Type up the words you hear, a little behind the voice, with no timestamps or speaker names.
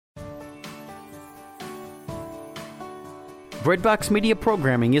Breadbox Media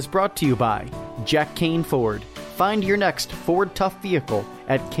programming is brought to you by Jack Kane Ford. Find your next Ford Tough vehicle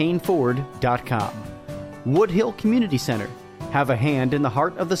at caneford.com. Woodhill Community Center. Have a hand in the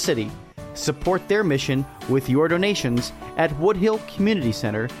heart of the city. Support their mission with your donations at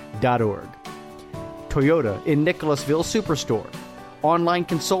woodhillcommunitycenter.org. Toyota in Nicholasville Superstore. Online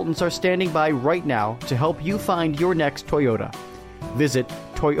consultants are standing by right now to help you find your next Toyota. Visit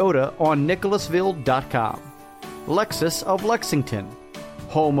toyotaonnicholasville.com. Lexus of Lexington,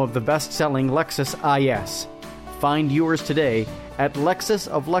 home of the best-selling Lexus IS. Find yours today at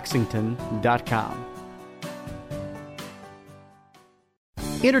lexusoflexington.com.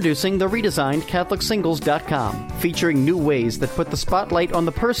 Introducing the redesigned CatholicSingles.com, featuring new ways that put the spotlight on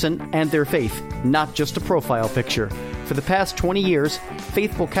the person and their faith, not just a profile picture. For the past 20 years,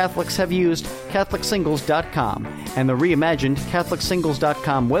 faithful Catholics have used CatholicSingles.com, and the reimagined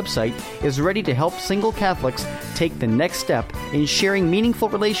CatholicSingles.com website is ready to help single Catholics take the next step in sharing meaningful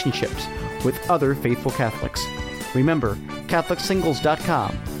relationships with other faithful Catholics. Remember,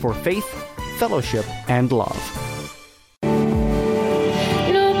 CatholicSingles.com for faith, fellowship, and love.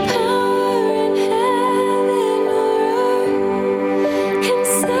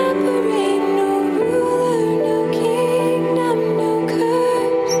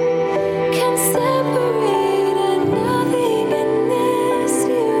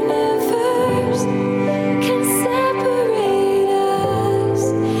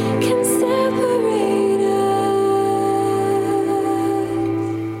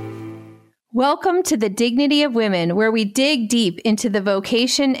 Welcome to the Dignity of Women, where we dig deep into the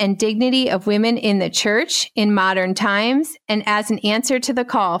vocation and dignity of women in the church in modern times and as an answer to the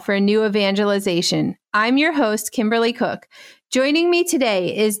call for a new evangelization. I'm your host, Kimberly Cook. Joining me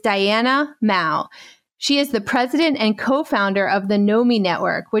today is Diana Mao. She is the president and co-founder of the Know Me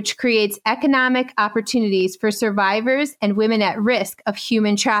Network, which creates economic opportunities for survivors and women at risk of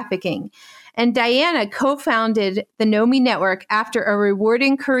human trafficking. And Diana co-founded the Know Me Network after a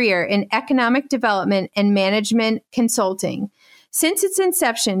rewarding career in economic development and management consulting. Since its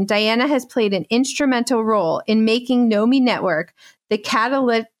inception, Diana has played an instrumental role in making Know Me Network the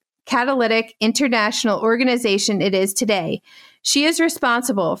catalytic international organization it is today. She is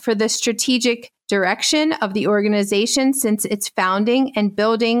responsible for the strategic direction of the organization since its founding and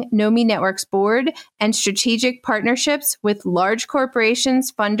building Know Me Network's board and strategic partnerships with large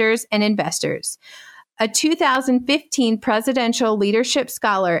corporations, funders, and investors. A 2015 Presidential Leadership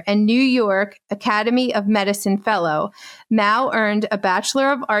Scholar and New York Academy of Medicine Fellow, Mao earned a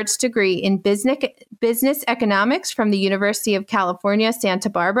Bachelor of Arts degree in business economics from the University of California, Santa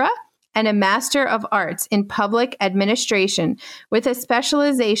Barbara, and a Master of Arts in Public Administration with a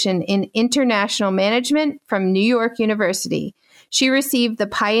specialization in international management from New York University. She received the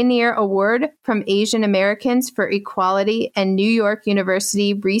Pioneer Award from Asian Americans for Equality and New York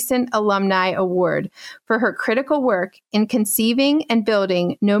University Recent Alumni Award for her critical work in conceiving and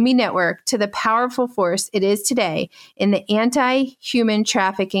building Know Me Network to the powerful force it is today in the anti-human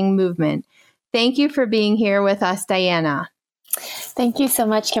trafficking movement. Thank you for being here with us, Diana. Thank you so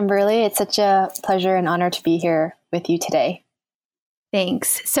much, Kimberly. It's such a pleasure and honor to be here with you today.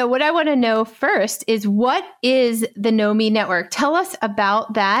 Thanks. So what I want to know first is, what is the Know Me Network? Tell us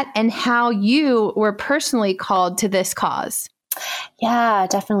about that and how you were personally called to this cause. Yeah,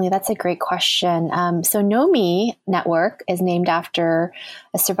 definitely. That's a great question. So Know Me Network is named after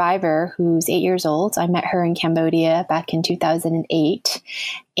a survivor who's 8 years old. I met her in Cambodia back in 2008.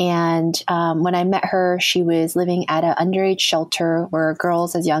 And when I met her, she was living at an underage shelter where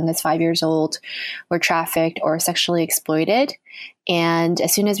girls as young as 5 years old were trafficked or sexually exploited. And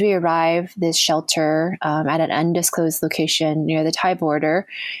as soon as we arrived this shelter at an undisclosed location near the Thai border,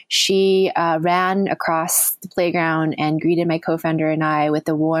 she ran across the playground and greeted my co-founder and I with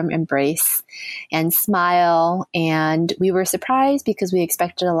a warm embrace and smile. And we were surprised because we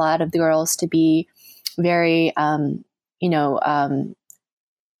expected a lot of the girls to be very, to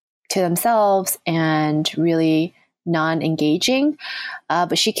themselves and really non-engaging.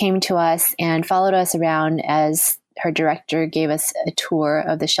 But she came to us and followed us around as her director gave us a tour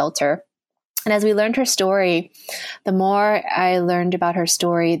of the shelter. And as we learned her story, the more I learned about her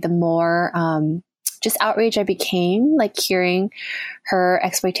story, the more just outraged I became, like hearing her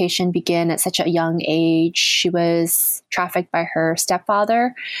exploitation begin at such a young age. She was trafficked by her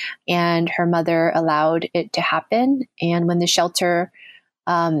stepfather, and her mother allowed it to happen. And when the shelter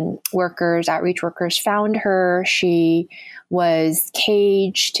outreach workers found her, she was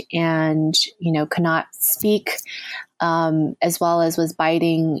caged and, could not speak, as well as was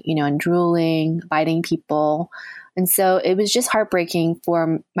biting, and drooling, biting people. And so it was just heartbreaking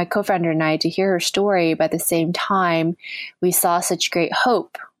for my co-founder and I to hear her story. But at the same time, we saw such great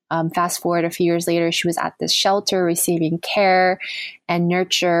hope. Fast forward a few years later, she was at this shelter receiving care and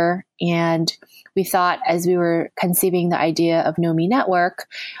nurture. And we thought, as we were conceiving the idea of Know Me Network,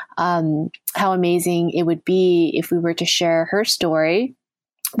 how amazing it would be if we were to share her story,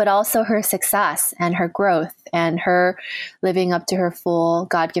 but also her success and her growth and her living up to her full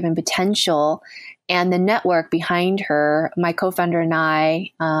God-given potential, and the network behind her. My co-founder and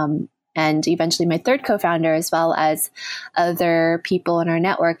I, and eventually my third co-founder, as well as other people in our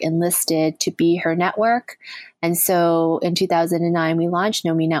network, enlisted to be her network. And so in 2009, we launched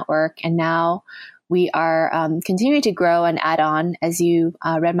Know Me Network, and now we are continuing to grow and add on, as you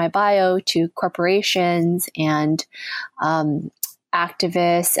read my bio, to corporations and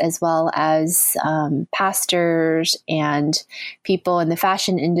activists, as well as pastors and people in the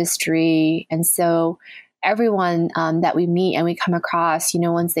fashion industry. And so everyone that we meet and we come across,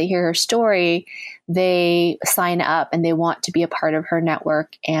 once they hear her story, they sign up and they want to be a part of her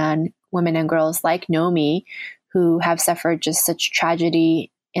network. And women and girls like Nomi, who have suffered just such tragedy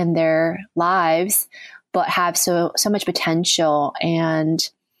in their lives, but have so much potential. And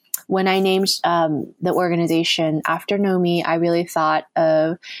when I named the organization after Nomi, I really thought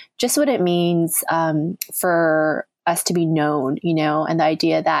of just what it means for us to be known, and the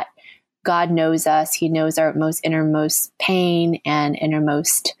idea that God knows us. He knows our most innermost pain and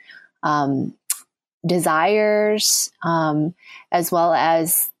innermost desires, as well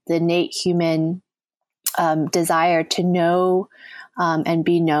as the innate human desire to know and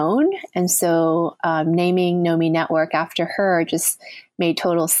be known. And so naming Know Me Network after her just made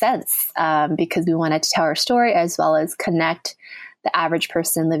total sense because we wanted to tell her story, as well as connect the average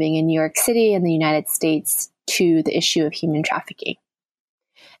person living in New York City and the United States to the issue of human trafficking.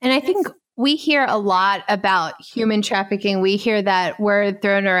 And I think we hear a lot about human trafficking. We hear that word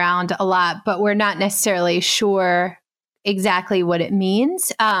thrown around a lot, but we're not necessarily sure exactly what it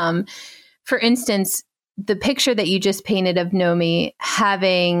means. For instance, the picture that you just painted of Nomi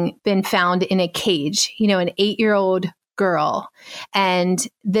having been found in a cage, an 8-year-old girl. And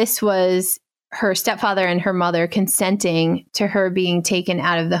this was her stepfather and her mother consenting to her being taken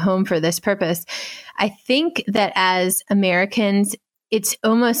out of the home for this purpose. I think that as Americans, it's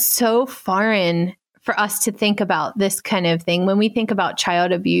almost so foreign for us to think about this kind of thing. When we think about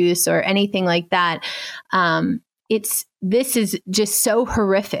child abuse or anything like that, this is just so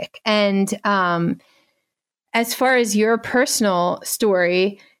horrific. And as far as your personal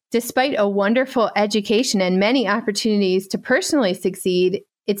story, despite a wonderful education and many opportunities to personally succeed,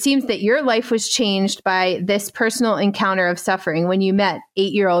 it seems that your life was changed by this personal encounter of suffering when you met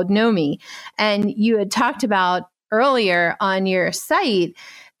 8-year-old Nomi. And you had talked about earlier on your site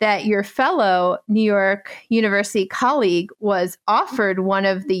that your fellow New York University colleague was offered one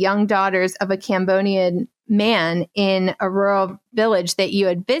of the young daughters of a Cambodian man in a rural village that you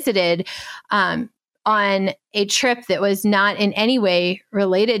had visited on a trip that was not in any way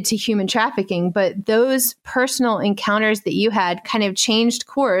related to human trafficking. But those personal encounters that you had kind of changed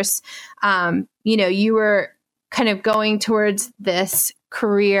course. You were kind of going towards this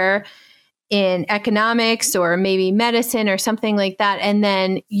career in economics or maybe medicine or something like that. And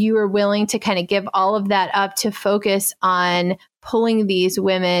then you were willing to kind of give all of that up to focus on pulling these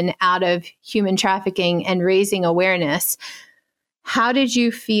women out of human trafficking and raising awareness. How did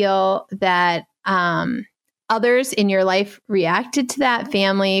you feel that others in your life reacted to that?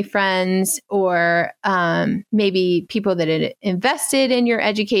 Family, friends, or maybe people that had invested in your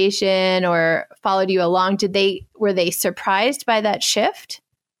education or followed you along? Were they surprised by that shift?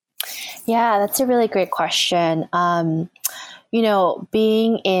 Yeah, that's a really great question.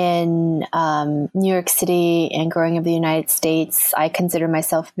 Being in New York City and growing up in the United States, I consider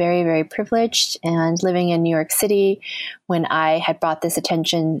myself very, very privileged. And living in New York City, when I had brought this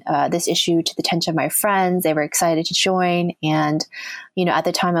issue to the attention of my friends, they were excited to join. And, at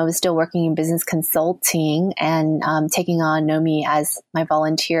the time I was still working in business consulting and taking on Nomi as my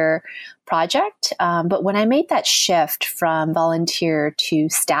volunteer project. But when I made that shift from volunteer to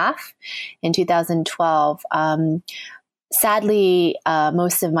staff in 2012, sadly,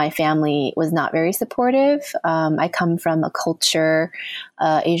 most of my family was not very supportive. I come from a culture,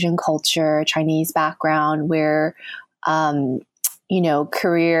 Asian culture, Chinese background where,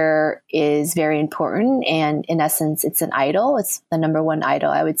 career is very important. And in essence, it's an idol. It's the number one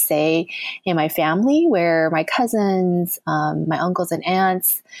idol, I would say, in my family, where my cousins, my uncles and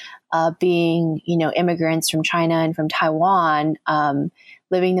aunts, being, immigrants from China and from Taiwan,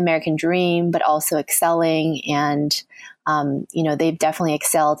 living the American dream, but also excelling and they've definitely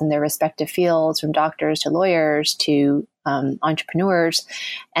excelled in their respective fields, from doctors to lawyers to entrepreneurs.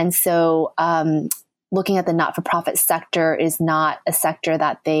 And so looking at the not-for-profit sector is not a sector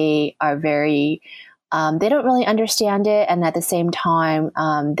that they are very, they don't really understand it. And at the same time,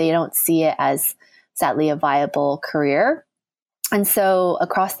 they don't see it as, sadly, a viable career. And so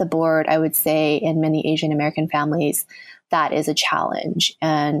across the board, I would say in many Asian American families, that is a challenge.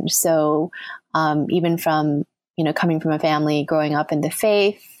 And so even from, coming from a family growing up in the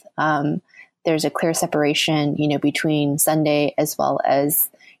faith, there's a clear separation, between Sunday as well as,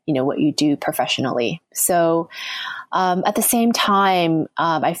 what you do professionally. So at the same time,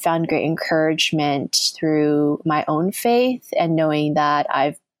 I found great encouragement through my own faith and knowing that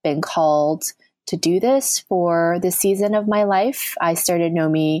I've been called to do this for this season of my life. I started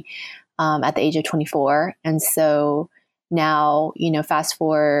Nomi at the age of 24. And so now, fast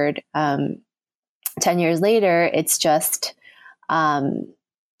forward 10 years later, it's just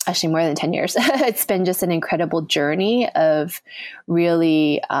actually more than 10 years. It's been just an incredible journey of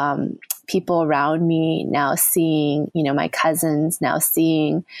really people around me now seeing, my cousins now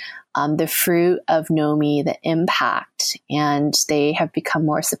seeing the fruit of Nomi, the impact, and they have become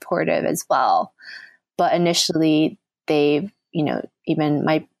more supportive as well. But initially they've, even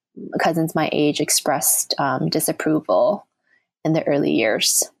my cousins my age expressed disapproval in the early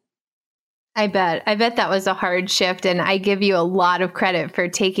years. I bet that was a hard shift. And I give you a lot of credit for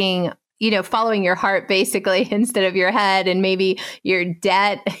taking, following your heart basically instead of your head and maybe your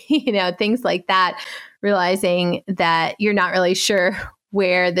debt, things like that, realizing that you're not really sure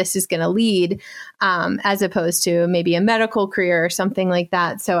where this is going to lead, as opposed to maybe a medical career or something like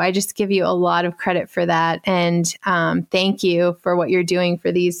that. So I just give you a lot of credit for that. And thank you for what you're doing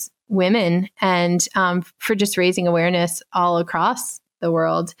for these women and for just raising awareness all across the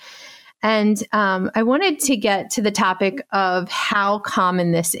world. And I wanted to get to the topic of how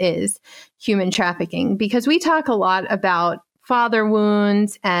common this is, human trafficking, because we talk a lot about father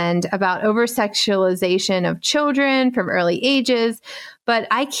wounds and about over-sexualization of children from early ages. But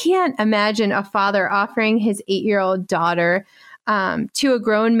I can't imagine a father offering his 8-year-old daughter to a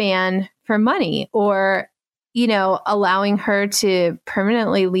grown man for money or, allowing her to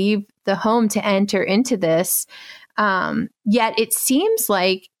permanently leave the home to enter into this. Yet it seems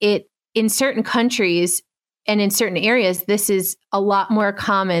like in certain countries and in certain areas, this is a lot more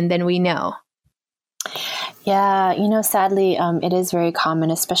common than we know. Yeah, sadly, it is very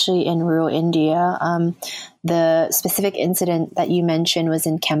common, especially in rural India. The specific incident that you mentioned was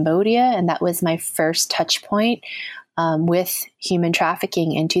in Cambodia, and that was my first touch point with human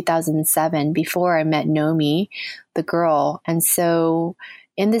trafficking in 2007, before I met Nomi, the girl. And so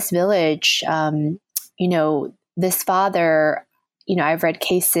in this village, this father, I've read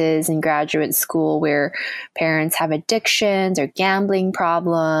cases in graduate school where parents have addictions or gambling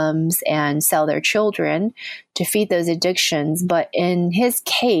problems and sell their children to feed those addictions. But in his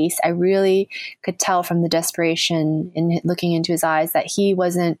case, I really could tell from the desperation in looking into his eyes that he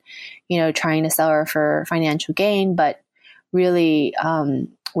wasn't, trying to sell her for financial gain, but really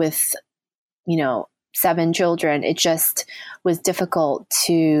with, 7 children, it just was difficult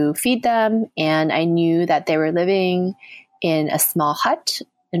to feed them. And I knew that they were living in a small hut.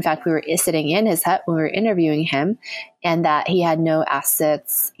 In fact, we were sitting in his hut when we were interviewing him, and that he had no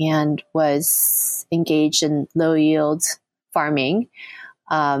assets and was engaged in low yield farming.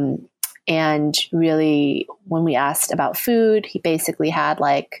 And really, when we asked about food, he basically had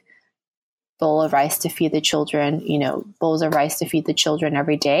like bowl of rice to feed the children, bowls of rice to feed the children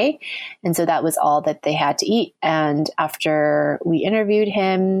every day. And so that was all that they had to eat. And after we interviewed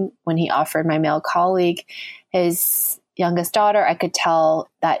him, when he offered my male colleague his youngest daughter, I could tell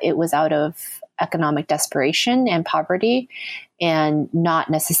that it was out of economic desperation and poverty, and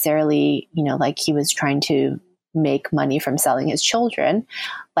not necessarily, like he was trying to make money from selling his children,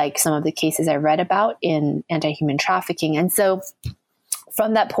 like some of the cases I read about in anti-human trafficking. And so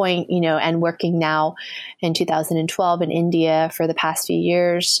from that point, and working now in 2012 in India for the past few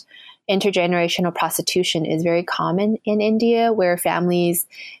years, intergenerational prostitution is very common in India, where families,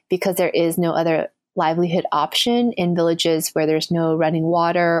 because there is no other livelihood option in villages where there's no running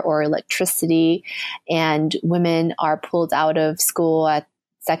water or electricity, and women are pulled out of school at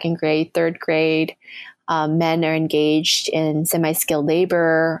 2nd grade, 3rd grade. Men are engaged in semi-skilled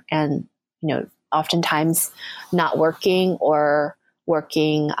labor and, oftentimes not working or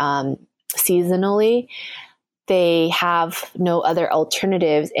working seasonally. They have no other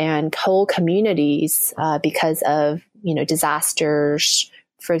alternatives, and whole communities, because of, disasters.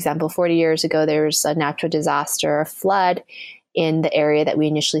 For example, 40 years ago, there was a natural disaster, a flood in the area that we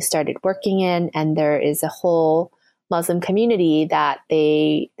initially started working in. And there is a whole Muslim community that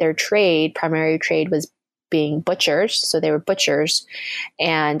their primary trade was being butchers. So they were butchers.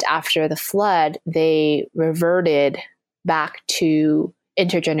 And after the flood, they reverted back to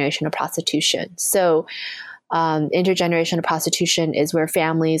intergenerational prostitution. So intergenerational prostitution is where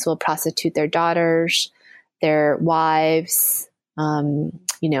families will prostitute their daughters, their wives,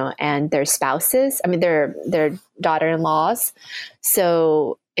 and their spouses. I mean, their daughter-in-laws.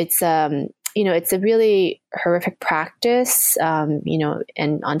 So it's it's a really horrific practice.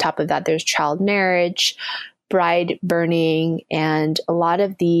 And on top of that, there's child marriage, bride burning, and a lot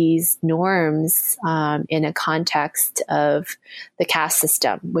of these norms in a context of the caste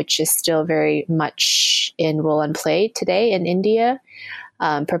system, which is still very much in role and play today in India,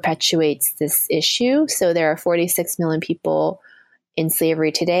 perpetuates this issue. So there are 46 million people in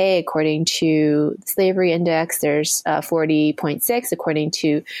slavery today. According to the Slavery Index, there's 40.6. According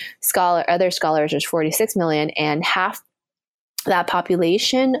to other scholars, there's 46 million, and half that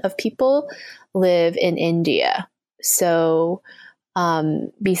population of people live in India. So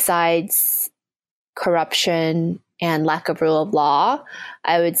besides corruption and lack of rule of law,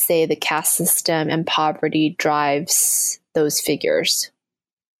 I would say the caste system and poverty drives those figures.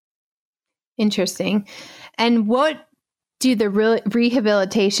 Interesting. And what do the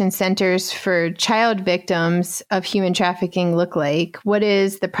rehabilitation centers for child victims of human trafficking look like? What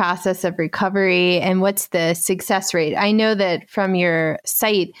is the process of recovery and what's the success rate? I know that from your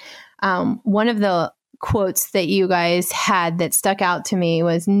site, one of the quotes that you guys had that stuck out to me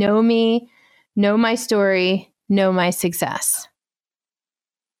was, "Know me, know my story, know my success."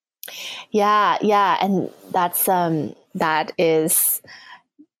 Yeah. And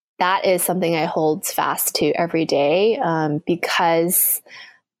that is something I hold fast to every day, because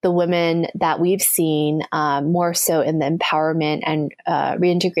the women that we've seen, more so in the empowerment and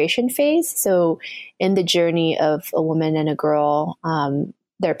reintegration phase. So in the journey of a woman and a girl,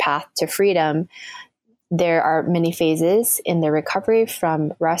 their path to freedom, there are many phases in their recovery,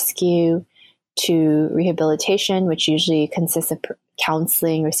 from rescue to rehabilitation, which usually consists of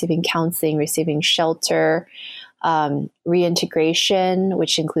receiving shelter, reintegration,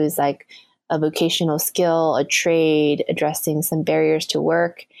 which includes like a vocational skill, a trade, addressing some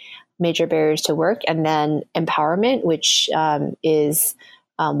major barriers to work, and then empowerment, which is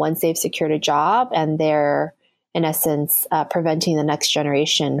once they've secured a job and they're, in essence, preventing the next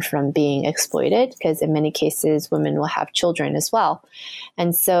generation from being exploited, because in many cases, women will have children as well.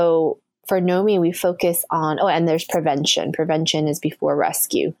 And so for NOMI, we focus on, and there's prevention. Prevention is before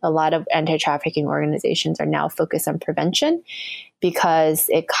rescue. A lot of anti-trafficking organizations are now focused on prevention because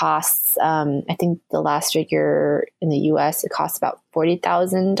it costs, I think the last figure in the US, it costs about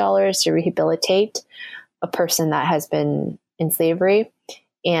 $40,000 to rehabilitate a person that has been in slavery.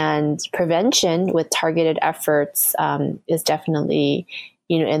 And prevention with targeted efforts is definitely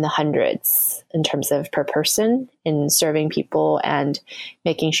in the hundreds in terms of per person, in serving people and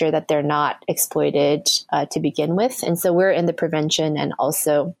making sure that they're not exploited to begin with. And so we're in the prevention and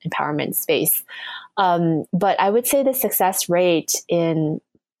also empowerment space. But I would say the success rate in,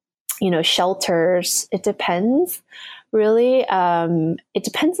 shelters, it depends really. It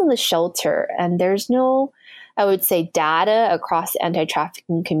depends on the shelter, and there's no, I would say, data across the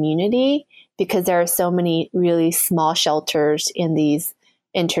anti-trafficking community, because there are so many really small shelters in these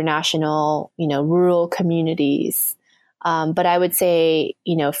international, rural communities. But I would say,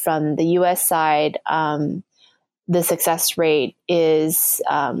 from the US side, the success rate is,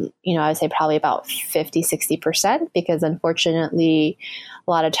 I would say probably about 50-60%, because unfortunately,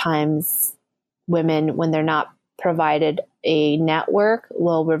 a lot of times women, when they're not provided a network,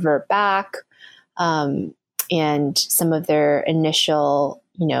 will revert back. And some of their initial,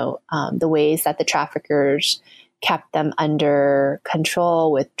 the ways that the traffickers kept them under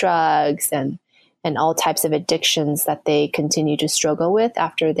control with drugs and all types of addictions that they continue to struggle with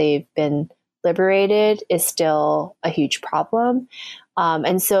after they've been liberated is still a huge problem.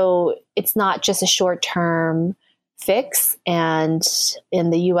 And so it's not just a short-term fix. And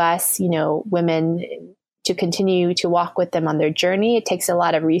in the US, women, to continue to walk with them on their journey, it takes a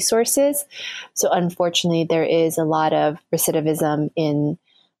lot of resources. So unfortunately, there is a lot of recidivism in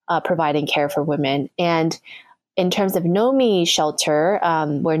providing care for women. And in terms of NOMI shelter,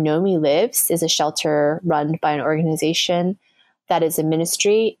 where NOMI lives is a shelter run by an organization that is a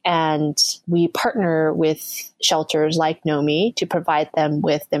ministry, and we partner with shelters like NOMI to provide them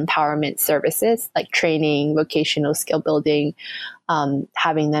with empowerment services like training, vocational skill building,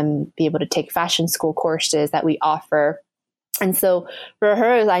 having them be able to take fashion school courses that we offer. And so for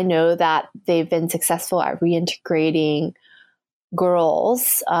her, I know that they've been successful at reintegrating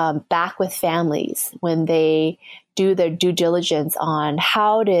girls back with families when they do their due diligence on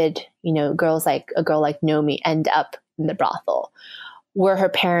how did, a girl like Nomi end up in the brothel. Were her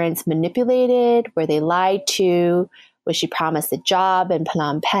parents manipulated? Were they lied to? Was she promised a job in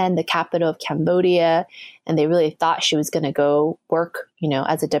Phnom Penh, the capital of Cambodia, and they really thought she was going to go work,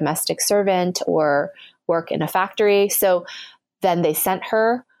 as a domestic servant or work in a factory? So then they sent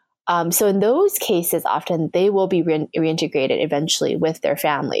her. So in those cases, often they will be reintegrated eventually with their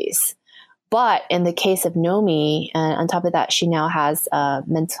families. But in the case of Nomi, on top of that, she now has a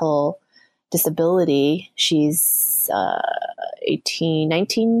mental disability. She's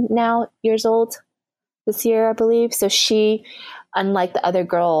 19 now years old this year, I believe. So she, unlike the other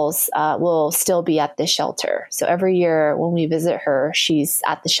girls, will still be at the shelter. So every year when we visit her, she's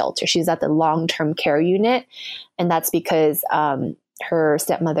at the shelter. She's at the long-term care unit. And that's because her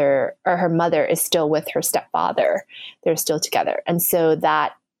stepmother or her mother is still with her stepfather. They're still together. And so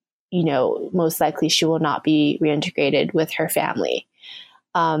that, most likely she will not be reintegrated with her family.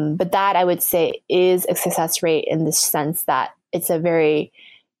 But that, I would say, is a success rate in the sense that it's a very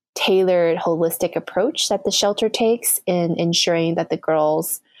tailored, holistic approach that the shelter takes in ensuring that the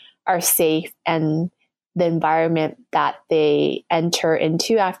girls are safe and the environment that they enter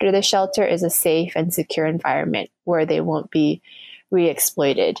into after the shelter is a safe and secure environment where they won't be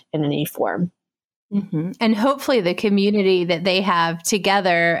re-exploited in any form. Mm-hmm. And hopefully the community that they have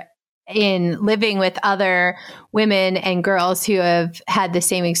together in living with other women and girls who have had the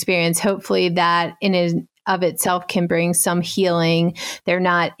same experience, hopefully that in and of itself can bring some healing. They're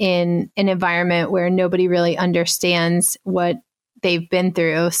not in an environment where nobody really understands what they've been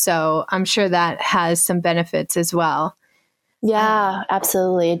through. So I'm sure that has some benefits as well. Yeah,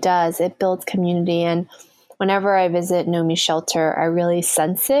 absolutely. It does. It builds community. And whenever I visit Nomi's shelter, I really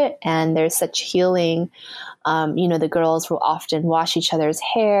sense it. And there's such healing. The girls will often wash each other's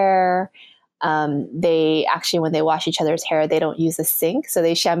hair. They actually, when they wash each other's hair, they don't use a sink. So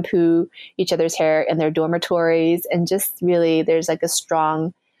they shampoo each other's hair in their dormitories. And just really, there's like a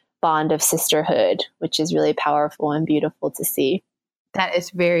strong bond of sisterhood, which is really powerful and beautiful to see. That is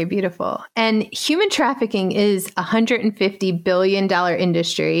very beautiful. And human trafficking is a $150 billion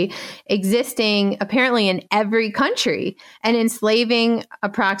industry existing apparently in every country and enslaving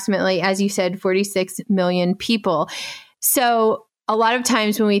approximately, as you said, 46 million people. So a lot of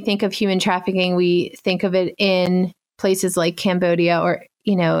times when we think of human trafficking, we think of it in places like Cambodia or,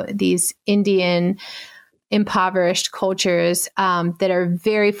 these Indian impoverished cultures that are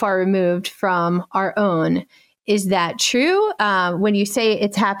very far removed from our own. Is that true? When you say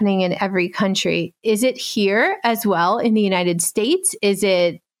it's happening in every country, is it here as well in the United States? Is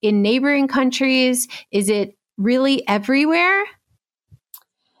it in neighboring countries? Is it really everywhere?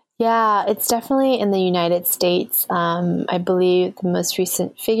 Yeah, it's definitely in the United States. I believe the most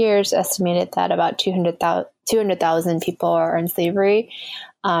recent figures estimated that about 200,000 people are in slavery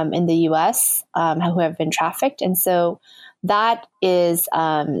in the U.S. Who have been trafficked. And so that is,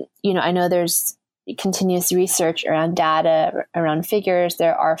 I know there's continuous research around data, around figures.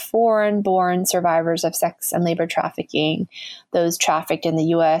 There are foreign-born survivors of sex and labor trafficking, those trafficked in the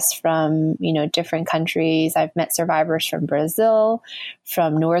U.S. from, different countries. I've met survivors from Brazil,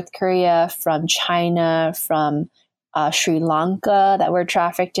 from North Korea, from China, from Sri Lanka that were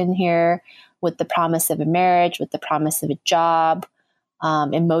trafficked in here with the promise of a marriage, with the promise of a job,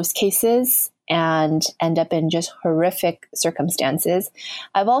 in most cases, and end up in just horrific circumstances.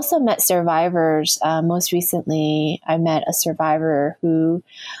 I've also met survivors. Most recently, I met a survivor who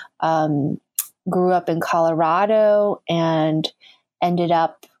grew up in Colorado and ended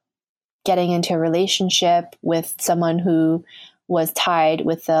up getting into a relationship with someone who was tied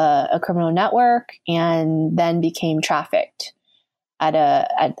with a criminal network and then became trafficked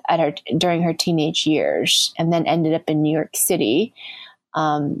during her teenage years, and then ended up in New York City.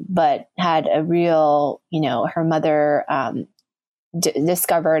 But had a real, her mother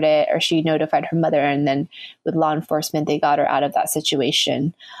discovered it, or she notified her mother, and then with law enforcement, they got her out of that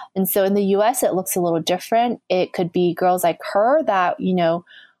situation. And so in the U.S., it looks a little different. It could be girls like her that,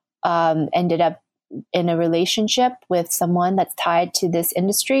 ended up in a relationship with someone that's tied to this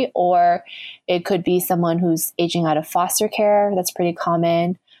industry, or it could be someone who's aging out of foster care. That's pretty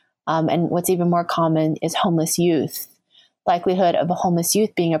common. And what's even more common is homeless youth. Likelihood of a homeless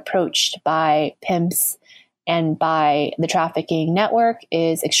youth being approached by pimps and by the trafficking network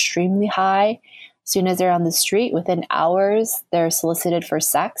is extremely high. As soon as they're on the street, within hours, they're solicited for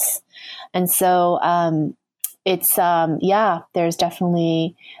sex. And so there's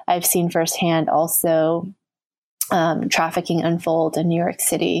definitely, I've seen firsthand also trafficking unfold in New York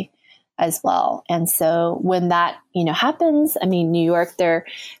City as well. And so when that, happens, New York, there are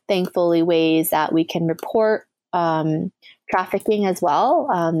thankfully ways that we can report trafficking as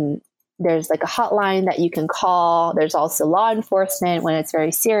well. There's like a hotline that you can call. There's also law enforcement when it's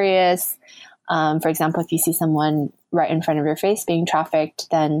very serious. For example, if you see someone right in front of your face being trafficked,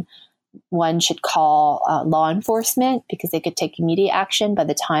 then one should call law enforcement because they could take immediate action. By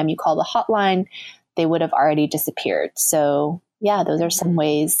the time you call the hotline, they would have already disappeared. So yeah, those are some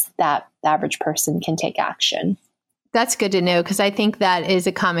ways that the average person can take action. That's good to know, because I think that is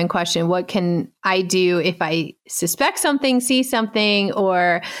a common question. What can I do if I suspect something, see something,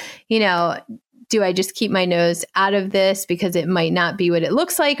 or, do I just keep my nose out of this because it might not be what it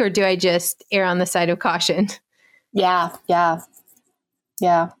looks like, or do I just err on the side of caution? Yeah.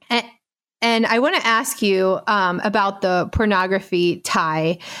 And I want to ask you about the pornography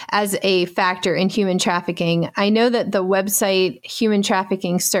tie as a factor in human trafficking. I know that the website Human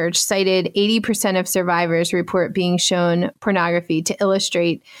Trafficking Search cited 80% of survivors report being shown pornography to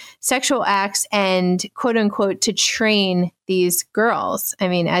illustrate sexual acts and, quote unquote, to train these girls. I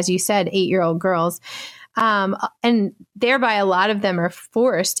mean, as you said, 8-year-old girls. And thereby a lot of them are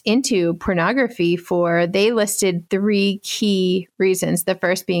forced into pornography they listed 3 key reasons. The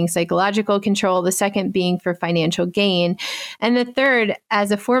first being psychological control, the second being for financial gain, and the third,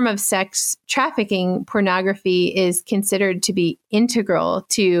 as a form of sex trafficking, pornography is considered to be integral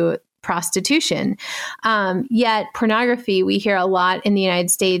to prostitution. Yet pornography, we hear a lot in the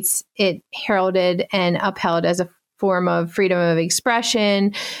United States, it heralded and upheld as a form of freedom of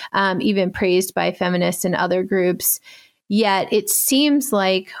expression, even praised by feminists and other groups. Yet it seems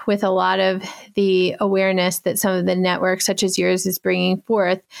like with a lot of the awareness that some of the networks such as yours is bringing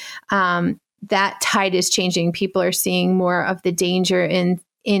forth, that tide is changing. People are seeing more of the danger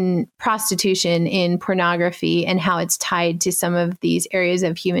in prostitution, in pornography, and how it's tied to some of these areas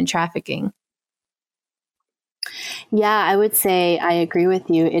of human trafficking. Yeah, I would say I agree with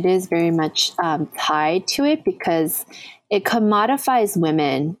you. It is very much tied to it because it commodifies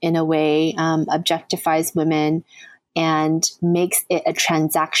women in a way, objectifies women, and makes it a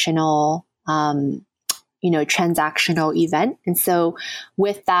transactional event. And so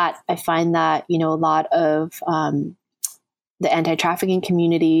with that, I find that, a lot of the anti-trafficking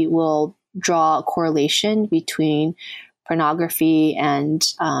community will draw a correlation between pornography and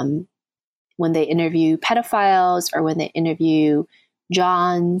when they interview pedophiles or when they interview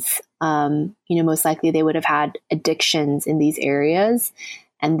Johns, most likely they would have had addictions in these areas.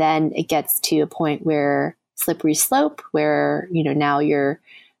 And then it gets to a point where slippery slope, where, now you're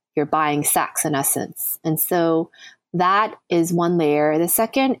buying sex in essence. And so that is one layer. The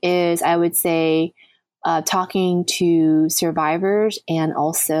second is, I would say, talking to survivors, and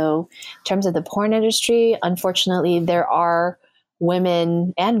also in terms of the porn industry, unfortunately, there are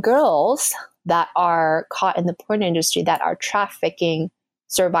women and girls that are caught in the porn industry that are trafficking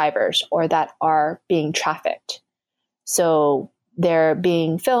survivors or that are being trafficked. So they're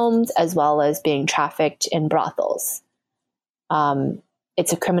being filmed as well as being trafficked in brothels.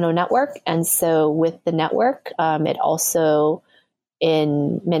 It's a criminal network. And so with the network, it also,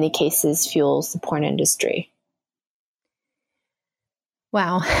 in many cases, fuels the porn industry.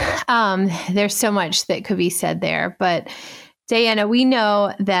 Wow. There's so much that could be said there. But Diana, we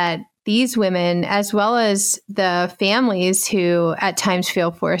know that these women, as well as the families who at times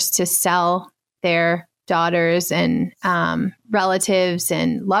feel forced to sell their daughters and relatives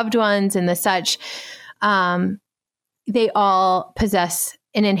and loved ones and the such, they all possess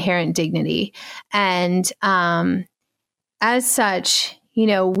an inherent dignity. And as such,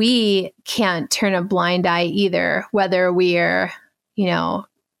 we can't turn a blind eye either, whether we're,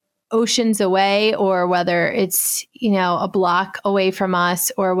 oceans away or whether it's, a block away from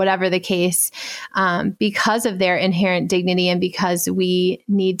us or whatever the case, because of their inherent dignity and because we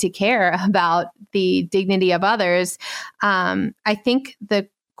need to care about the dignity of others. I think the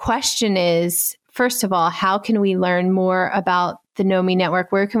question is, first of all, how can we learn more about the NOMI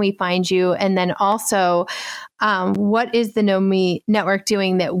Network? Where can we find you? And then also, what is the NOMI Network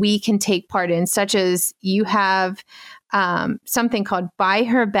doing that we can take part in, such as you have something called Buy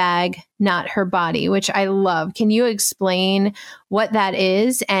Her Bag, Not Her Body, which I love. Can you explain what that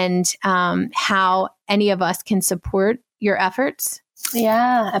is and how any of us can support your efforts?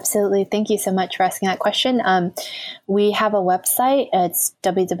 Yeah, absolutely. Thank you so much for asking that question. We have a website. It's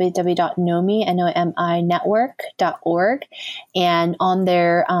www.nomi.org. And on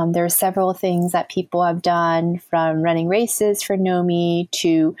there, there are several things that people have done, from running races for NOMI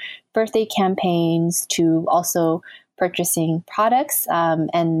to birthday campaigns to also purchasing products.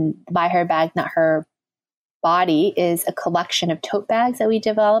 And Buy Her Bag, Not Her body is a collection of tote bags that we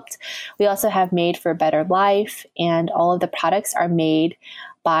developed. We also have Made for a Better Life, and all of the products are made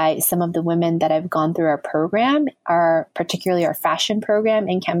by some of the women that have gone through our program, particularly our fashion program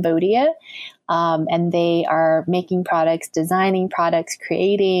in Cambodia. And they are making products, designing products,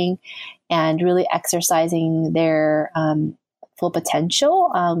 creating, and really exercising their full potential.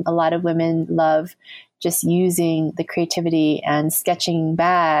 A lot of women love just using the creativity and sketching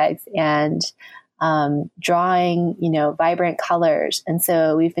bags and drawing, vibrant colors. And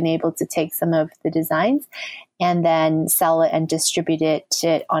so we've been able to take some of the designs and then sell it and distribute it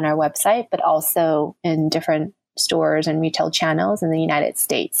on our website, but also in different stores and retail channels in the United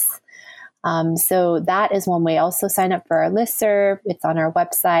States. So that is one way. Also sign up for our listserv. It's on our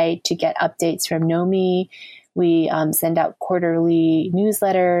website to get updates from NOMI. We send out quarterly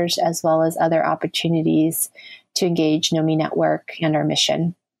newsletters as well as other opportunities to engage NOMI Network and our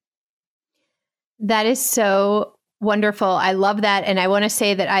mission. That is so wonderful. I love that. And I want to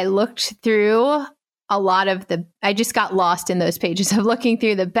say that I looked through a lot of I just got lost in those pages of looking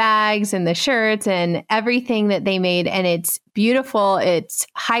through the bags and the shirts and everything that they made. And it's beautiful. It's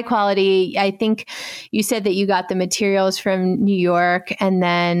high quality. I think you said that you got the materials from New York and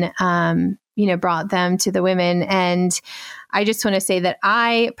then, brought them to the women. And I just want to say that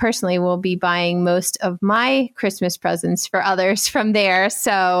I personally will be buying most of my Christmas presents for others from there.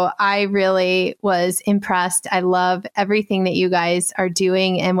 So I really was impressed. I love everything that you guys are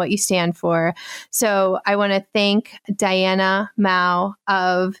doing and what you stand for. So I want to thank Diana Mao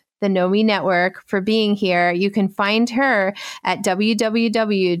of the NOMI Network for being here. You can find her at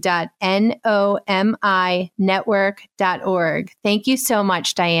www.nominetwork.org. Thank you so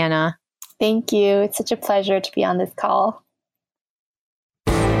much, Diana. Thank you. It's such a pleasure to be on this call.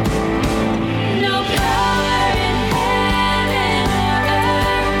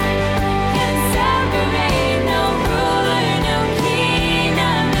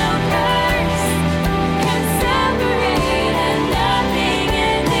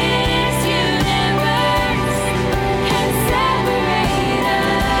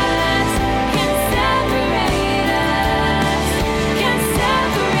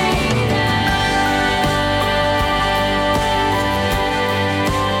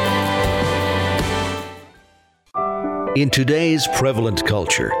 In today's prevalent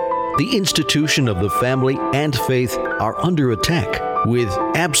culture, the institution of the family and faith are under attack. With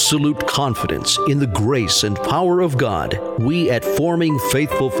absolute confidence in the grace and power of God, we at Forming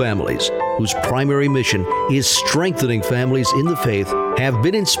Faithful Families, whose primary mission is strengthening families in the faith, have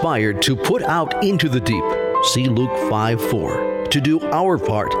been inspired to put out into the deep, see Luke 5:4, to do our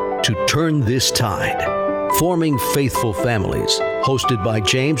part to turn this tide. Forming Faithful Families, hosted by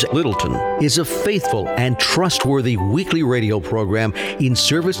James Littleton, is a faithful and trustworthy weekly radio program in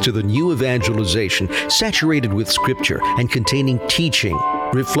service to the new evangelization, saturated with Scripture and containing teaching,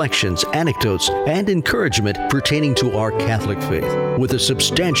 reflections, anecdotes, and encouragement pertaining to our Catholic faith, with a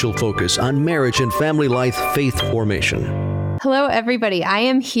substantial focus on marriage and family life faith formation. Hello, everybody. I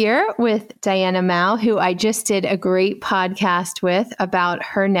am here with Diana Mao, who I just did a great podcast with about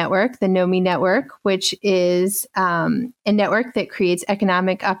her network, the NOMI Network, which is a network that creates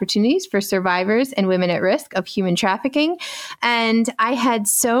economic opportunities for survivors and women at risk of human trafficking. And I had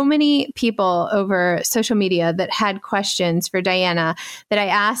so many people over social media that had questions for Diana that I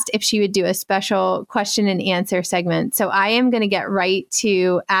asked if she would do a special question and answer segment. So I am going to get right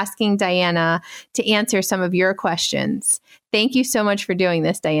to asking Diana to answer some of your questions. Thank you so much for doing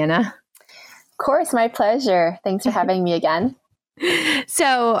this, Diana. Of course, my pleasure. Thanks for having me again.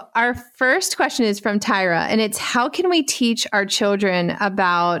 So our first question is from Tyra, and it's, how can we teach our children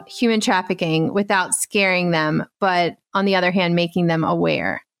about human trafficking without scaring them, but on the other hand, making them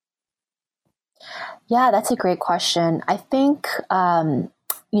aware? Yeah, that's a great question. I think,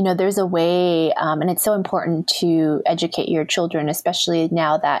 there's a way, and it's so important to educate your children, especially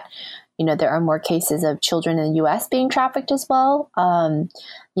now that there are more cases of children in the U.S. being trafficked as well.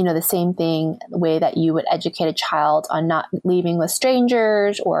 The same thing, the way that you would educate a child on not leaving with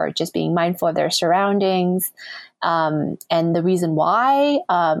strangers or just being mindful of their surroundings. And the reason why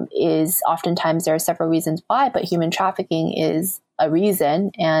is oftentimes there are several reasons why, but human trafficking is a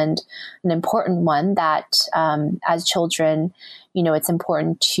reason and an important one that as children, it's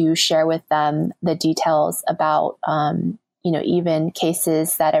important to share with them the details about even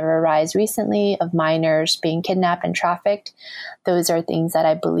cases that have arisen recently of minors being kidnapped and trafficked. Those are things that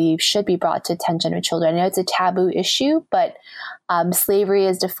I believe should be brought to attention of children. I know it's a taboo issue, but slavery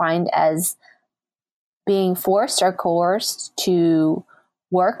is defined as being forced or coerced to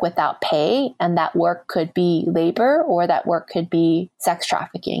work without pay. And that work could be labor or that work could be sex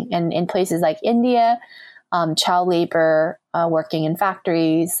trafficking. And in places like India, child labor, working in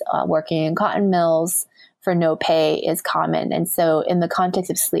factories, working in cotton mills for no pay is common. And so in the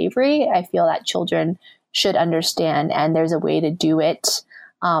context of slavery, I feel that children should understand, and there's a way to do it.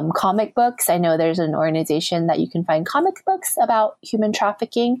 Comic books. I know there's an organization that you can find comic books about human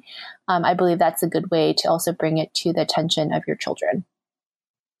trafficking. I believe that's a good way to also bring it to the attention of your children.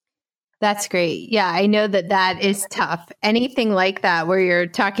 That's great. Yeah, I know that is tough. Anything like that where you're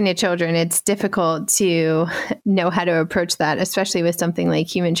talking to children, it's difficult to know how to approach that, especially with something like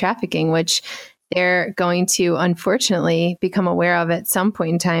human trafficking, which they're going to unfortunately become aware of at some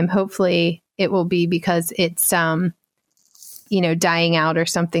point in time. Hopefully it will be because it's, dying out or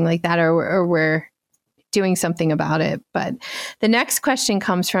something like that, or we're doing something about it. But the next question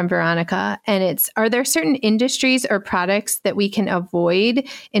comes from Veronica, and it's, are there certain industries or products that we can avoid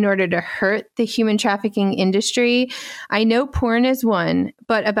in order to hurt the human trafficking industry? I know porn is one,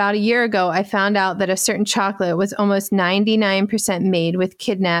 but about a year ago, I found out that a certain chocolate was almost 99% made with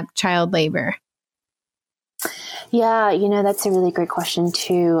kidnapped child labor. Yeah, that's a really great question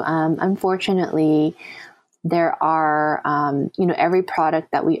too. Unfortunately, there are, every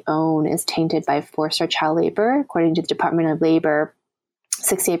product that we own is tainted by forced or child labor. According to the Department of Labor,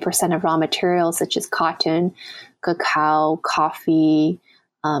 68% of raw materials such as cotton, cacao, coffee,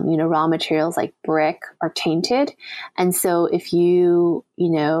 raw materials like brick are tainted. And so if you,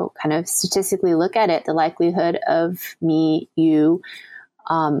 kind of statistically look at it, the likelihood of you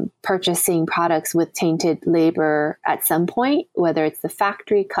purchasing products with tainted labor at some point, whether it's the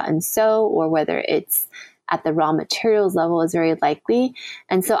factory cut and sew or whether it's at the raw materials level, is very likely.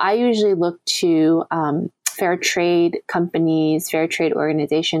 And so I usually look to fair trade companies, fair trade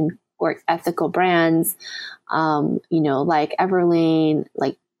organizations, or ethical brands, like Everlane,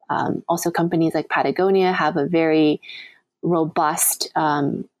 like also companies like Patagonia have a very robust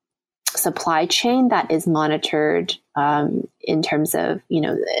supply chain that is monitored in terms of,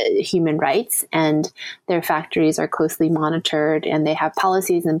 human rights, and their factories are closely monitored and they have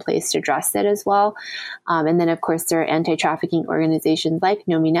policies in place to address it as well. And then, of course, there are anti-trafficking organizations like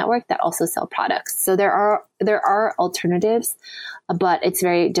NOMI Network that also sell products. So there are alternatives, but it's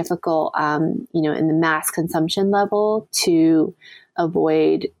very difficult, in the mass consumption level to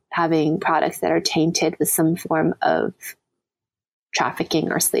avoid having products that are tainted with some form of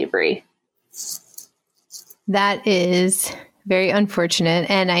trafficking or slavery. That is very unfortunate.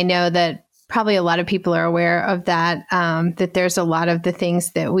 And I know that probably a lot of people are aware of that, that there's a lot of the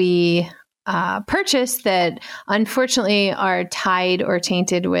things that we purchase that unfortunately are tied or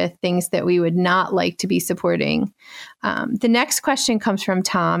tainted with things that we would not like to be supporting. The next question comes from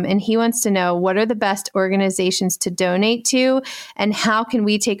Tom, and he wants to know, what are the best organizations to donate to, and how can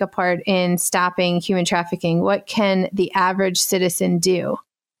we take a part in stopping human trafficking? What can the average citizen do?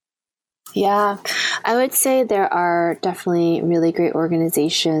 Yeah, I would say there are definitely really great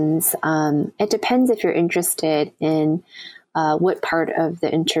organizations. It depends if you're interested in what part of the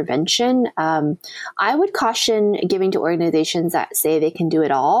intervention. I would caution giving to organizations that say they can do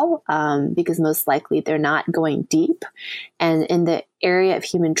it all, because most likely they're not going deep. And in the area of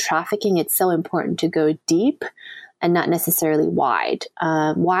human trafficking, it's so important to go deep and not necessarily wide.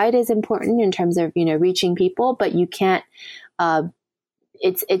 Wide is important in terms of, reaching people, but you can't,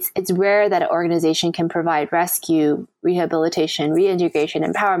 it's rare that an organization can provide rescue, rehabilitation, reintegration,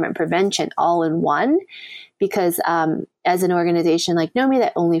 empowerment, prevention all in one, because as an organization like NOMI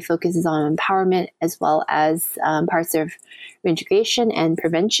that only focuses on empowerment as well as parts of reintegration and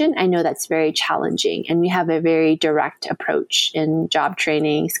prevention, I know that's very challenging. And we have a very direct approach in job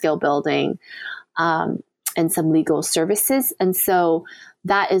training, skill building, and some legal services. And so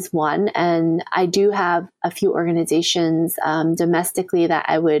that is one. And I do have a few organizations domestically that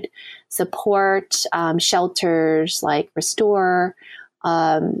I would support, shelters like Restore,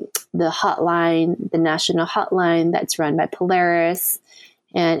 the hotline, the national hotline that's run by Polaris,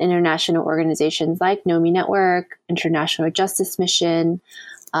 and international organizations like NOMI Network, International Justice Mission,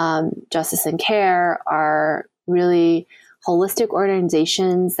 Justice and Care are really holistic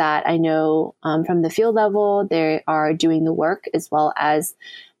organizations that I know from the field level, they are doing the work as well as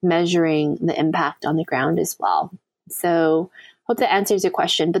measuring the impact on the ground as well. So hope that answers your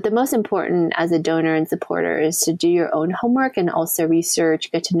question. But the most important as a donor and supporter is to do your own homework and also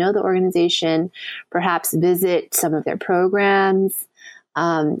research, get to know the organization, perhaps visit some of their programs.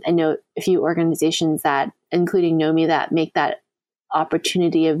 I know a few organizations that, including NOMI, that make that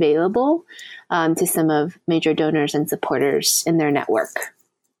opportunity available to some of major donors and supporters in their network.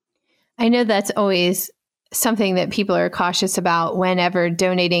 I know that's always something that people are cautious about whenever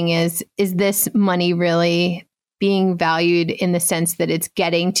donating is this money really being valued in the sense that it's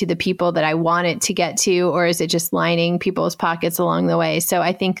getting to the people that I want it to get to, or is it just lining people's pockets along the way? So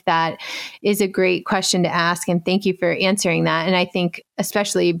I think that is a great question to ask. And thank you for answering that. And I think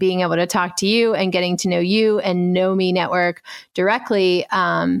especially being able to talk to you and getting to know you and Know Me Network directly,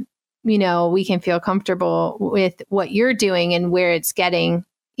 we can feel comfortable with what you're doing and where it's getting,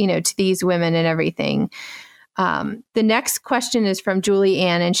 to these women and everything. The next question is from Julie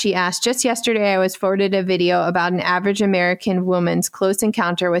Ann, and she asked, just yesterday I was forwarded a video about an average American woman's close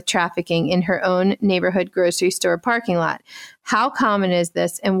encounter with trafficking in her own neighborhood grocery store parking lot. How common is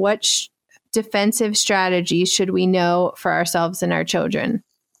this, and what defensive strategies should we know for ourselves and our children?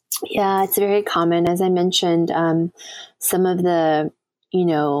 Yeah, it's very common. As I mentioned, some of the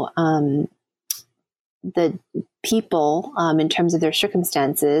people, in terms of their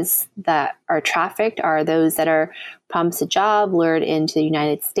circumstances that are trafficked, are those that are promised a job, lured into the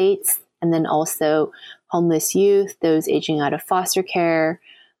United States, and then also homeless youth, those aging out of foster care,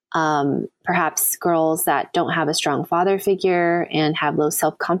 perhaps girls that don't have a strong father figure and have low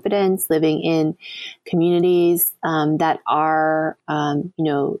self-confidence, living in communities that are,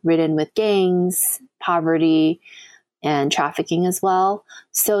 ridden with gangs, poverty, and trafficking as well.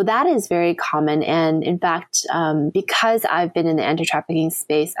 So that is very common. And in fact, because I've been in the anti-trafficking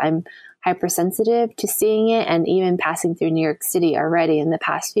space, I'm hypersensitive to seeing it, and even passing through New York City already in the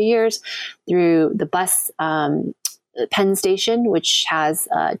past few years through the bus Penn Station, which has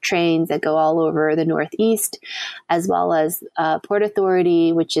trains that go all over the Northeast, as well as Port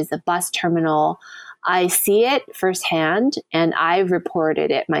Authority, which is a bus terminal. I see it firsthand, and I've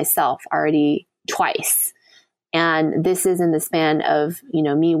reported it myself already twice. And this is in the span of,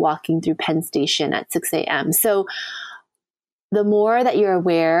 me walking through Penn Station at 6 a.m. So the more that you're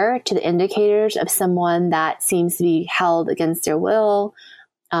aware to the indicators of someone that seems to be held against their will,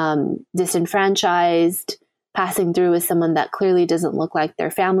 disenfranchised, passing through with someone that clearly doesn't look like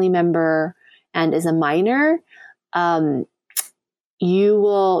their family member and is a minor, you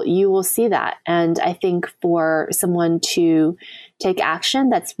will see that. And I think for someone to take action,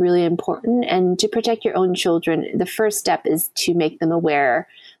 that's really important. And to protect your own children, the first step is to make them aware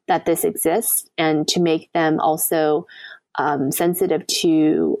that this exists, and to make them also sensitive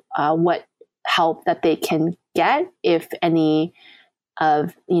to what help that they can get if any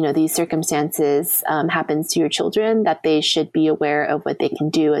of these circumstances happens to your children, that they should be aware of what they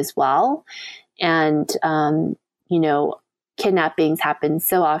can do as well. And kidnappings happen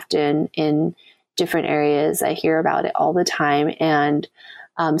so often in different areas. I hear about it all the time. And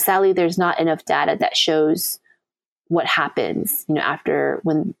sadly, there's not enough data that shows what happens, after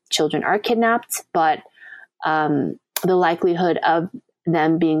when children are kidnapped. But the likelihood of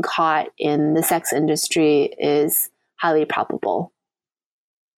them being caught in the sex industry is highly probable.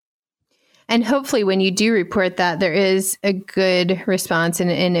 And hopefully when you do report that, there is a good response and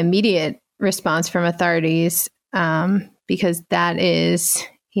an immediate response from authorities, because that is,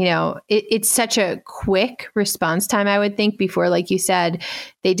 it's such a quick response time, I would think, before, like you said,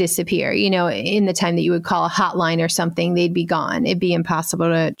 they disappear. In the time that you would call a hotline or something, they'd be gone. It'd be impossible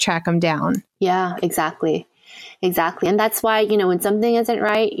to track them down. Yeah, exactly. Exactly. And that's why, when something isn't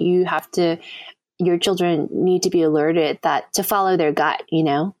right, your children need to be alerted to follow their gut,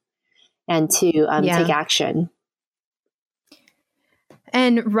 and to take action.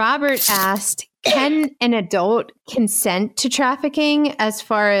 And Robert asked, can an adult consent to trafficking as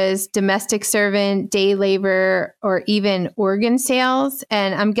far as domestic servant, day labor, or even organ sales?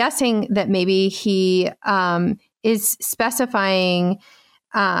 And I'm guessing that maybe he is specifying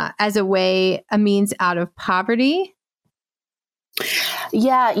as a means out of poverty.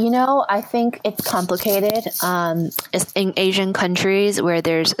 Yeah, I think it's complicated. In Asian countries where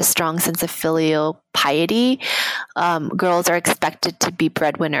there's a strong sense of filial piety, girls are expected to be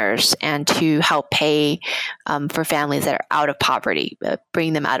breadwinners and to help pay for families that are out of poverty,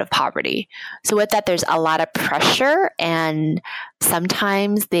 bring them out of poverty. So with that, there's a lot of pressure, and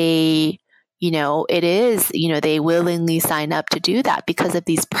sometimes they they willingly sign up to do that because of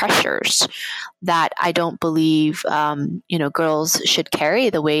these pressures that I don't believe, girls should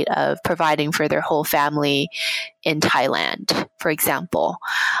carry the weight of providing for their whole family in Thailand, for example.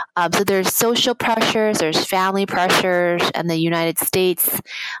 So there's social pressures, there's family pressures. In the United States,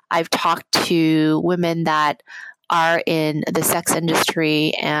 I've talked to women that are in the sex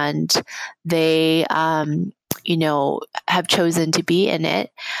industry, and they, have chosen to be in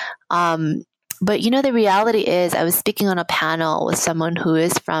it. But, the reality is, I was speaking on a panel with someone who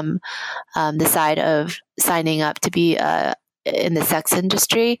is from the side of signing up to be in the sex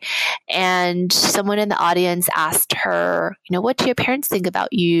industry. And someone in the audience asked her, what do your parents think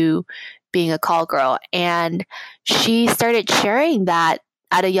about you being a call girl. And she started sharing that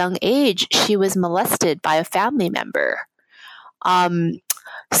at a young age, she was molested by a family member.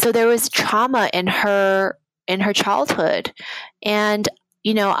 So there was trauma in her childhood. And,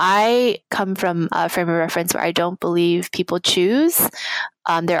 I come from a frame of reference where I don't believe people choose.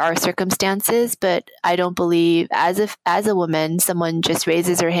 There are circumstances, but I don't believe as a woman, someone just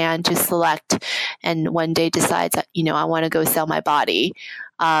raises her hand to select and one day decides, I want to go sell my body.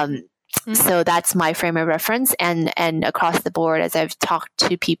 So that's my frame of reference. And across the board, as I've talked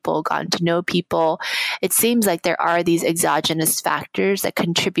to people, gotten to know people, it seems like there are these exogenous factors that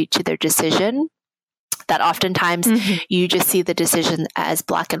contribute to their decision. That oftentimes you just see the decision as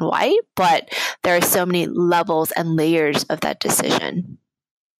black and white, but there are so many levels and layers of that decision.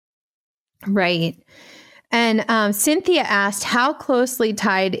 Right. And Cynthia asked, how closely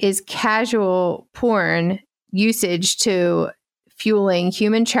tied is casual porn usage to fueling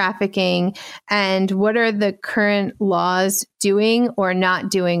human trafficking? And what are the current laws doing or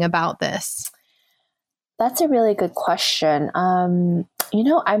not doing about this? That's a really good question. I'm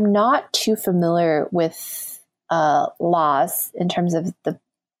not too familiar with laws in terms of the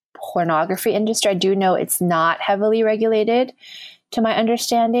pornography industry. I do know it's not heavily regulated, to my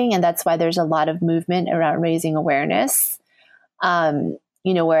understanding, and that's why there's a lot of movement around raising awareness.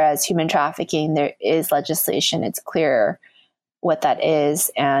 Whereas human trafficking, there is legislation. It's clear what that is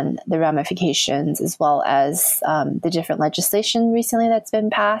and the ramifications, as well as the different legislation recently that's been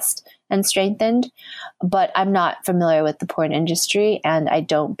passed and strengthened. But I'm not familiar with the porn industry, and I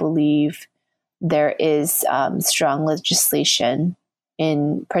don't believe there is strong legislation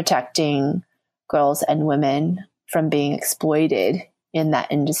in protecting girls and women from being exploited in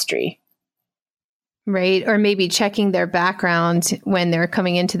that industry. Right. Or maybe checking their background when they're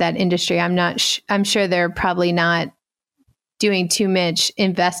coming into that industry. I'm sure they're probably not doing too much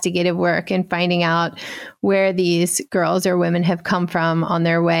investigative work and finding out where these girls or women have come from on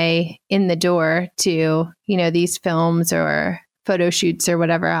their way in the door to, these films or photo shoots or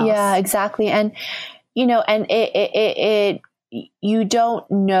whatever else. Yeah, exactly. And, and it you don't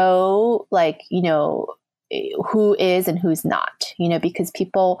know, who is and who's not, because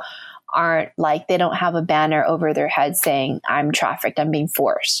people aren't they don't have a banner over their head saying, I'm trafficked, I'm being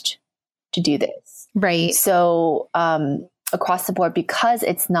forced to do this. Right. So, across the board, because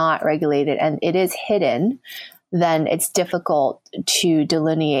it's not regulated and it is hidden, then it's difficult to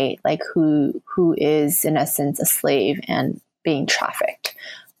delineate who is in essence a slave and being trafficked.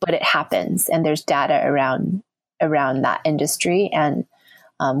 But it happens, and there's data around that industry, and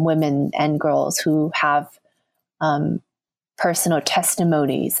women and girls who have personal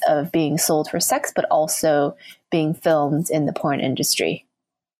testimonies of being sold for sex, but also being filmed in the porn industry.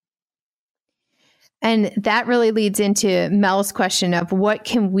 And that really leads into Mel's question of what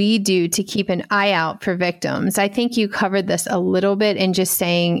can we do to keep an eye out for victims? I think you covered this a little bit in just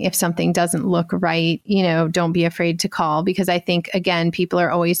saying if something doesn't look right, don't be afraid to call, because I think, again, people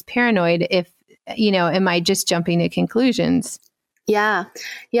are always paranoid if, am I just jumping to conclusions? Yeah.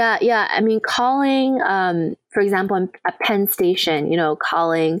 I mean, calling, for example, at Penn Station,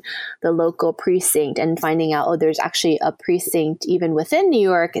 calling the local precinct and finding out, there's actually a precinct even within New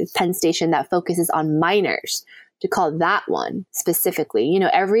York, Penn Station, that focuses on minors, to call that one specifically.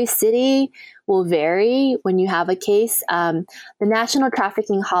 Every city will vary when you have a case. The National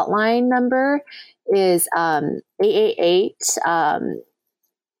Trafficking Hotline number is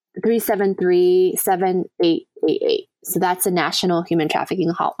 888-373-7888. So that's a national human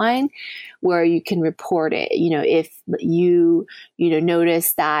trafficking hotline where you can report it. If you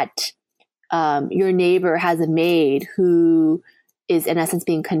notice that your neighbor has a maid who is in essence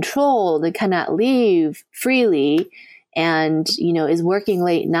being controlled and cannot leave freely, and is working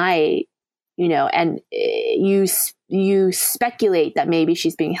late night, and you speculate that maybe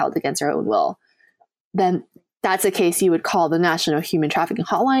she's being held against her own will, then that's a case you would call the National Human Trafficking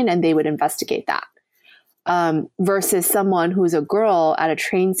Hotline, and they would investigate that. Versus someone who's a girl at a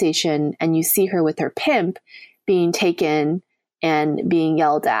train station and you see her with her pimp being taken and being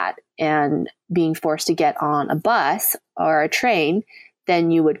yelled at and being forced to get on a bus or a train,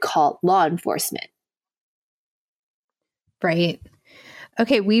 then you would call law enforcement. Right.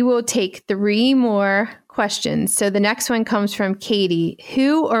 Okay, we will take 3 more questions. So the next one comes from Katie.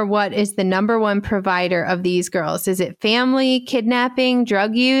 Who or what is the number one provider of these girls? Is it family, kidnapping,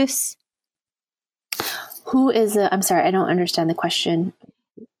 drug use? I'm sorry, I don't understand the question.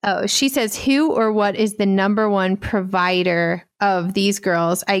 Oh, she says, who or what is the number one provider of these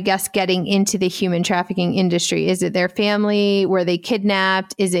girls, I guess, getting into the human trafficking industry? Is it their family? Were they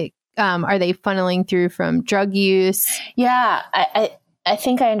kidnapped? Is it, are they funneling through from drug use? Yeah, I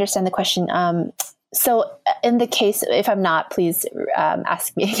think I understand the question. So in the case, if I'm not, please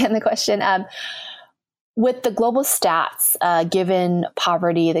ask me again the question. With the global stats, given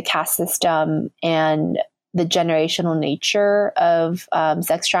poverty, the caste system, and the generational nature of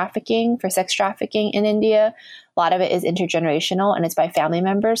sex trafficking in India, a lot of it is intergenerational and it's by family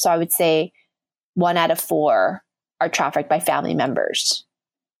members. So I would say 1 out of 4 are trafficked by family members,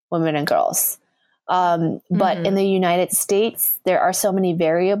 women and girls. But in the United States, there are so many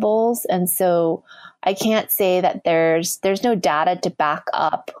variables. And so I can't say that there's no data to back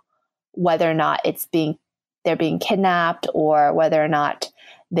up whether or not they're being kidnapped or whether or not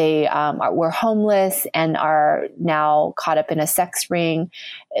they were homeless and are now caught up in a sex ring.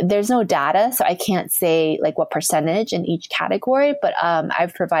 There's no data, so I can't say like what percentage in each category, but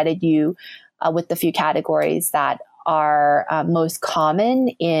I've provided you with the few categories that are most common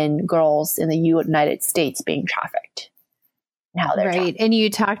in girls in the United States being trafficked. And how they're right. And you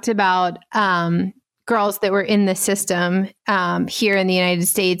talked about girls that were in the system here in the United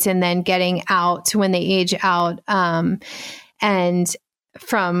States and then getting out when they age out. And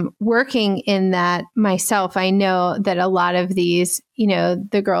from working in that myself, I know that a lot of these,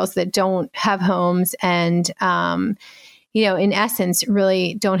 the girls that don't have homes and, in essence,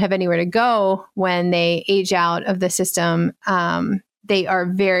 really don't have anywhere to go when they age out of the system, they are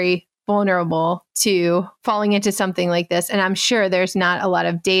very vulnerable to falling into something like this. And I'm sure there's not a lot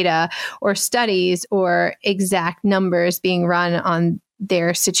of data or studies or exact numbers being run on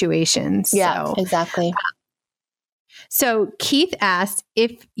their situations. Yeah, exactly. So Keith asked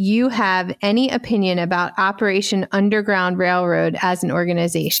if you have any opinion about Operation Underground Railroad as an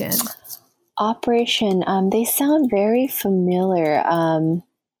organization. Operation, they sound very familiar. I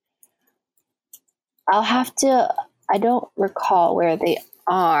don't recall where they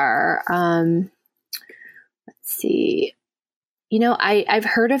are. Let's see. I've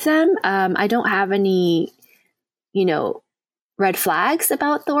heard of them. I don't have any, red flags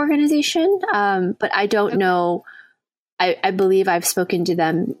about the organization, but I don't know. I believe I've spoken to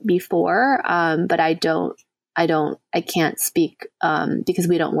them before, but I can't speak because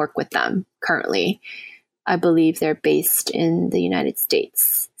we don't work with them currently. I believe they're based in the United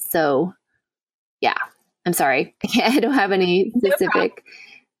States. So, yeah, I'm sorry. I don't have any specific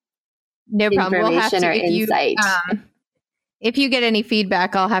information or insight. If you get any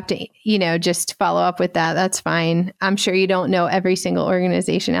feedback, I'll have to, just follow up with that. That's fine. I'm sure you don't know every single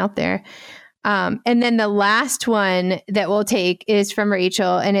organization out there. And then the last one that we'll take is from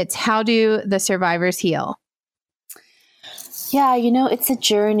Rachel, and it's how do the survivors heal? Yeah, it's a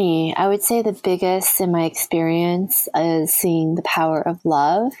journey. I would say the biggest in my experience is seeing the power of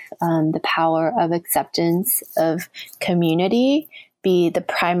love, the power of acceptance, of community be the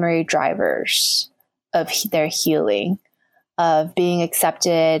primary drivers of their healing, of being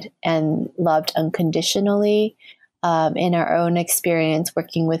accepted and loved unconditionally. In our own experience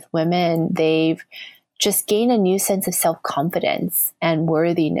working with women, they've just gained a new sense of self-confidence and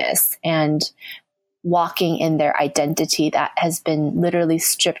worthiness and walking in their identity that has been literally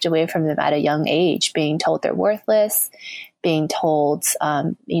stripped away from them at a young age, being told they're worthless, being told,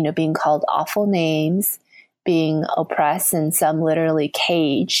 being called awful names, being oppressed and some literally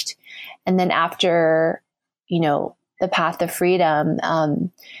caged. And then after, the path of freedom,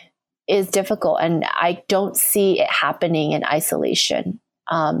 is difficult. And I don't see it happening in isolation.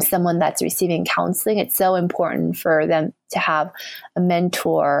 Someone that's receiving counseling, it's so important for them to have a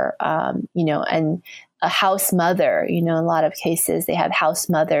mentor, and a house mother. In a lot of cases, they have house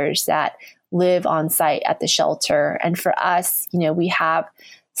mothers that live on site at the shelter. And for us, we have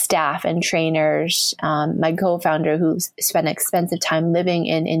staff and trainers. My co-founder who spent expensive time living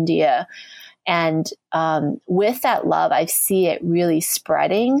in India. And with that love, I see it really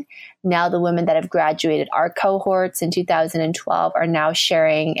spreading. Now the women that have graduated our cohorts in 2012 are now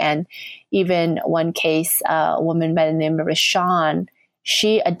sharing. And even one case, a woman by the name of Rashawn,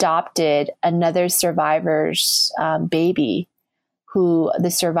 she adopted another survivor's baby, who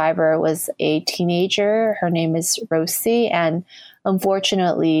the survivor was a teenager. Her name is Rosie. And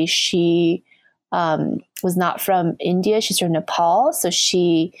unfortunately, she was not from India. She's from Nepal. So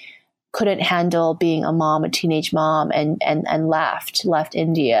she couldn't handle being a mom, a teenage mom, and left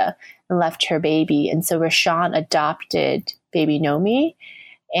India and left her baby. And so Rashawn adopted baby Nomi,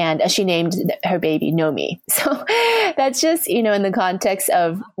 and she named her baby Nomi. So that's just, in the context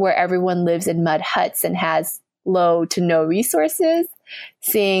of where everyone lives in mud huts and has low to no resources,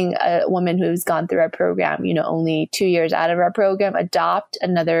 seeing a woman who's gone through our program, only 2 years out of our program, adopt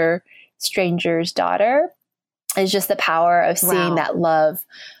another stranger's daughter is just the power of seeing that love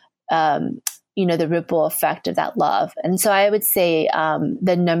the ripple effect of that love. And so I would say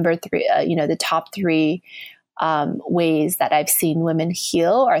the number three, the top three ways that I've seen women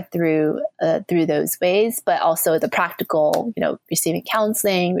heal are through those ways, but also the practical, receiving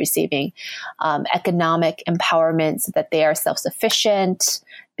counseling, receiving economic empowerment so that they are self-sufficient,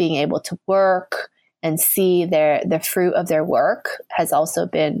 being able to work and see the fruit of their work has also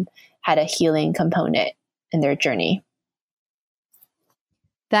had a healing component in their journey.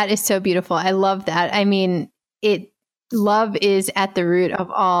 That is so beautiful. I love that. I mean, love is at the root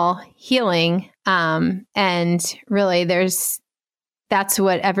of all healing. And really that's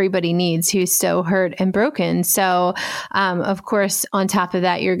what everybody needs who's so hurt and broken. So, of course, on top of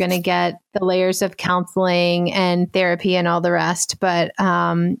that, you're going to get the layers of counseling and therapy and all the rest. But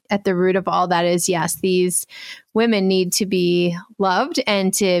at the root of all that is, yes, these women need to be loved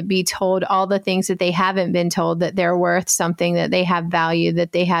and to be told all the things that they haven't been told, that they're worth something, that they have value,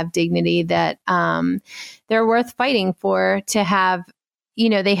 that they have dignity, that they're worth fighting for, to have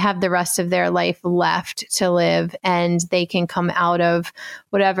they have the rest of their life left to live, and they can come out of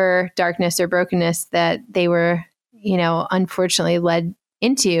whatever darkness or brokenness that they were, unfortunately led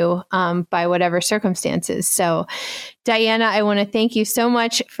into by whatever circumstances. So, Diana, I want to thank you so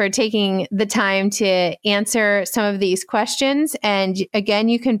much for taking the time to answer some of these questions. And again,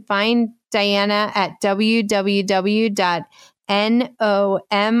 you can find Diana at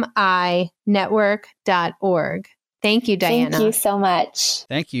www.nominetwork.org. Thank you, Diana. Thank you so much.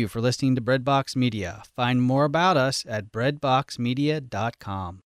 Thank you for listening to Breadbox Media. Find more about us at breadboxmedia.com.